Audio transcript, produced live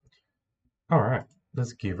All right,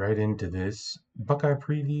 let's get right into this Buckeye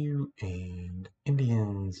preview and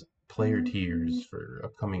Indians player tiers for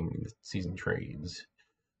upcoming season trades.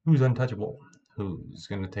 Who's untouchable? Who's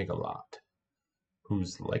going to take a lot?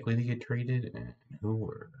 Who's likely to get traded? And who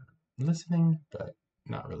we're listening, but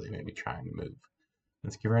not really maybe trying to move.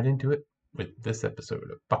 Let's get right into it with this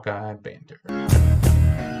episode of Buckeye Banter.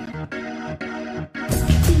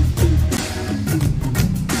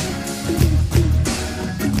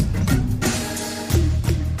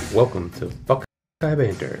 Welcome to Buckeye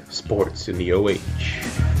Banter, Sports in the OH.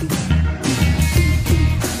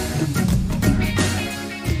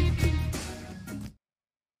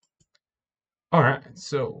 All right,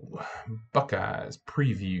 so Buckeyes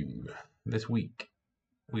preview this week.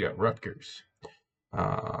 We got Rutgers.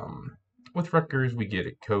 With Rutgers, we get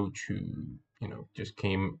a coach who, just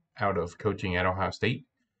came out of coaching at Ohio State.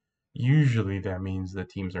 Usually that means the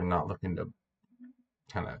teams are not looking to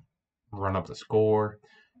kind of run up the score,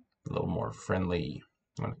 a little more friendly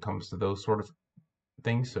when it comes to those sort of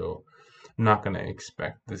things. So I'm not going to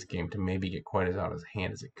expect this game to maybe get quite as out of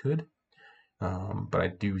hand as it could. But I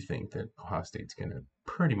do think that Ohio State's going to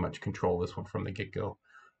pretty much control this one from the get-go.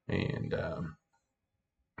 And,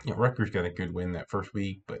 Rutgers got a good win that first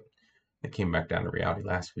week, but they came back down to reality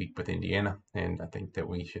last week with Indiana. And I think that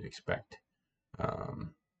we should expect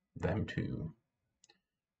them to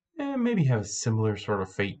maybe have a similar sort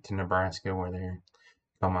of fate to Nebraska where they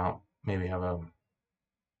come out, maybe have a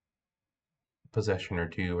possession or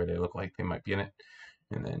two where they look like they might be in it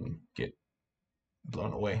and then get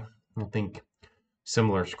blown away. I think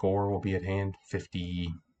similar score will be at hand,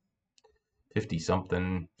 50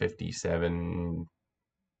 something, 57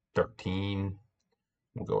 13.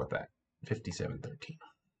 We'll go with that. 57-13. I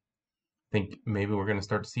think maybe we're going to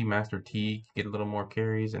start to see Master T get a little more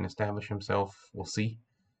carries and establish himself. We'll see.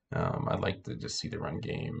 I'd like to just see the run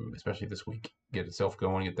game, especially this week, get itself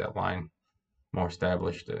going, get that line more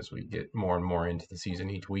established as we get more and more into the season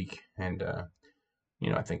each week. And,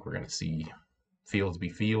 I think we're going to see Fields be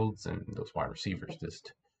Fields and those wide receivers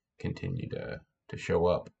just continue to show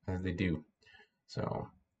up as they do. So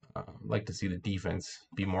I'd like to see the defense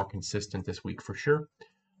be more consistent this week for sure.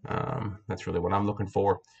 That's really what I'm looking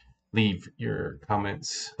for. Leave your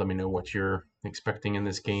comments. Let me know what you're expecting in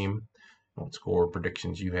this game, what score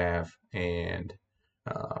predictions you have, and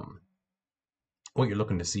what you're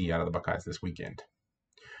looking to see out of the Buckeyes this weekend.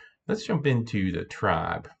 Let's jump into the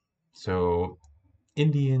tribe. So,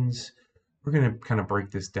 Indians, we're going to kind of break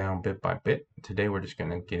this down bit by bit. Today, we're just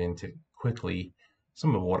going to get into quickly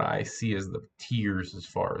some of what I see as the tiers as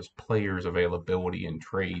far as players' availability and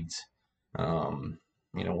trades.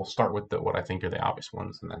 We'll start with what I think are the obvious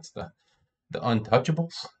ones, and that's the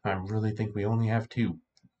untouchables. I really think we only have two.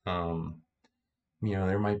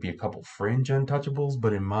 There might be a couple fringe untouchables,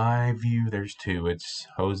 but in my view, there's two. It's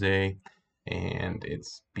Jose and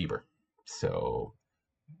it's Bieber. So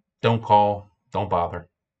don't call, don't bother.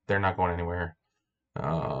 They're not going anywhere.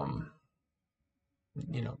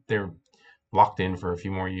 They're locked in for a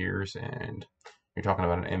few more years, and you're talking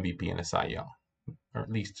about an MVP and a Cy Young, or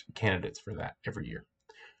at least candidates for that every year.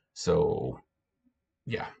 So,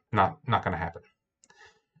 yeah, not going to happen.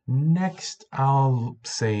 Next, I'll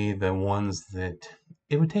say the ones that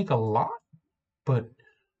it would take a lot, but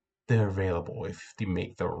they're available if they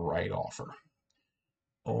make the right offer,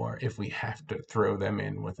 or if we have to throw them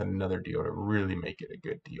in with another deal to really make it a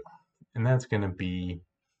good deal. And that's going to be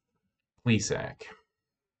Plesac,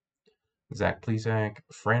 Zach Plesac,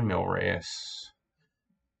 Franmil Reyes,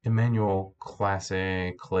 Emmanuel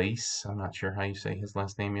Clase, I'm not sure how you say his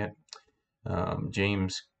last name yet,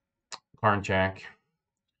 James Karnchak,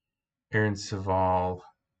 Aaron Saval,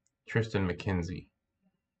 Tristan McKenzie,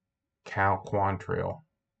 Cal Quantrill,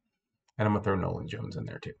 and I'm going to throw Nolan Jones in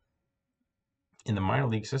there too. In the minor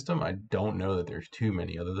league system, I don't know that there's too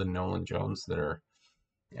many other than Nolan Jones that are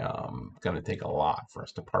going to take a lot for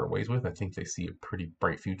us to part ways with. I think they see a pretty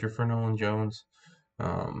bright future for Nolan Jones.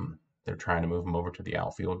 They're trying to move him over to the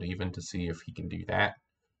outfield even to see if he can do that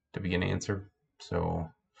to be an answer. So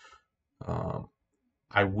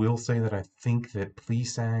I will say that I think that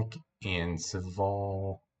Plesac and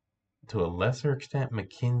Saval, to a lesser extent,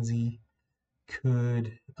 McKenzie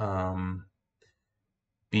could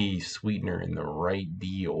be sweetener in the right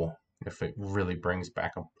deal if it really brings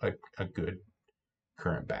back a good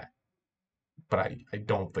current bat. But I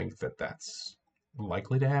don't think that that's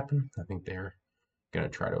likely to happen. I think they're going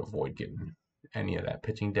to try to avoid getting any of that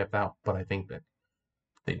pitching depth out, but I think that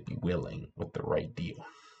they'd be willing with the right deal.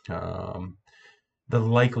 The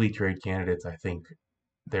likely trade candidates, I think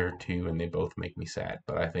there are two, and they both make me sad,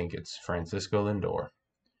 but I think it's Francisco Lindor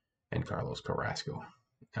and Carlos Carrasco.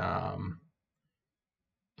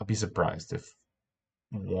 I'll be surprised if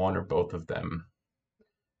one or both of them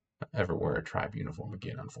ever wear a Tribe uniform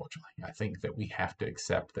again, unfortunately. I think that we have to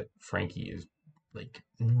accept that Frankie is like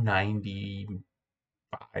 95%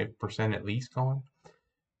 at least gone.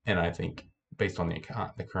 And I think based on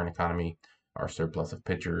the current economy, our surplus of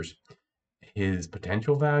pitchers, his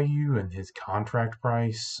potential value and his contract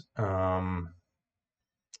price, Carlos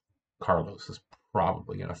is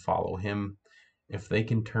probably going to follow him. If they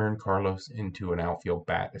can turn Carlos into an outfield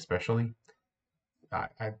bat, especially, I,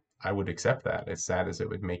 I I would accept that. As sad as it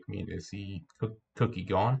would make me to see Cookie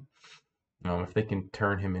gone, if they can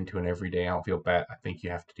turn him into an everyday outfield bat, I think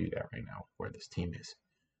you have to do that right now where this team is.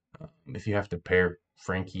 If you have to pair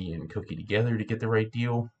Frankie and Cookie together to get the right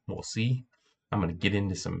deal, we'll see. I'm going to get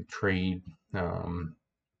into some trade um,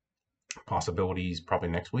 possibilities probably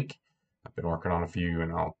next week. I've been working on a few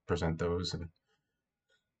and I'll present those and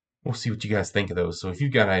we'll see what you guys think of those. So if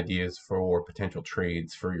you've got ideas for potential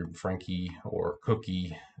trades for your Frankie or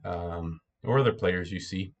Cookie or other players you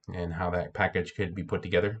see and how that package could be put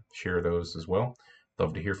together, share those as well.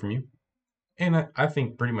 Love to hear from you. And I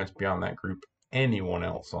think pretty much beyond that group, anyone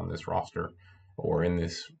else on this roster or in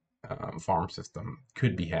this farm system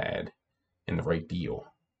could be had in the right deal.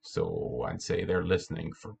 So I'd say they're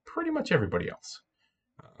listening for pretty much everybody else.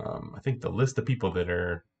 I think the list of people that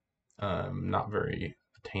are not very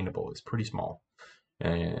attainable is pretty small.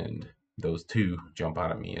 And those two jump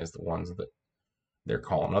out at me as the ones that they're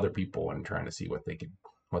calling other people and trying to see what they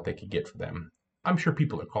could get for them. I'm sure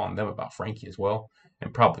people are calling them about Frankie as well,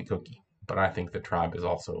 and probably Cookie. But I think the Tribe is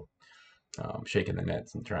also shaking the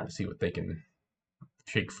nets and trying to see what they can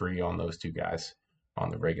shake free on those two guys on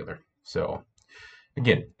the regular. So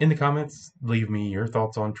again, in the comments, leave me your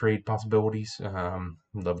thoughts on trade possibilities.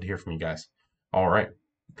 Love to hear from you guys. All right,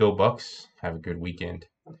 go Bucks. Have a good weekend,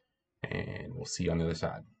 and we'll see you on the other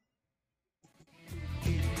side.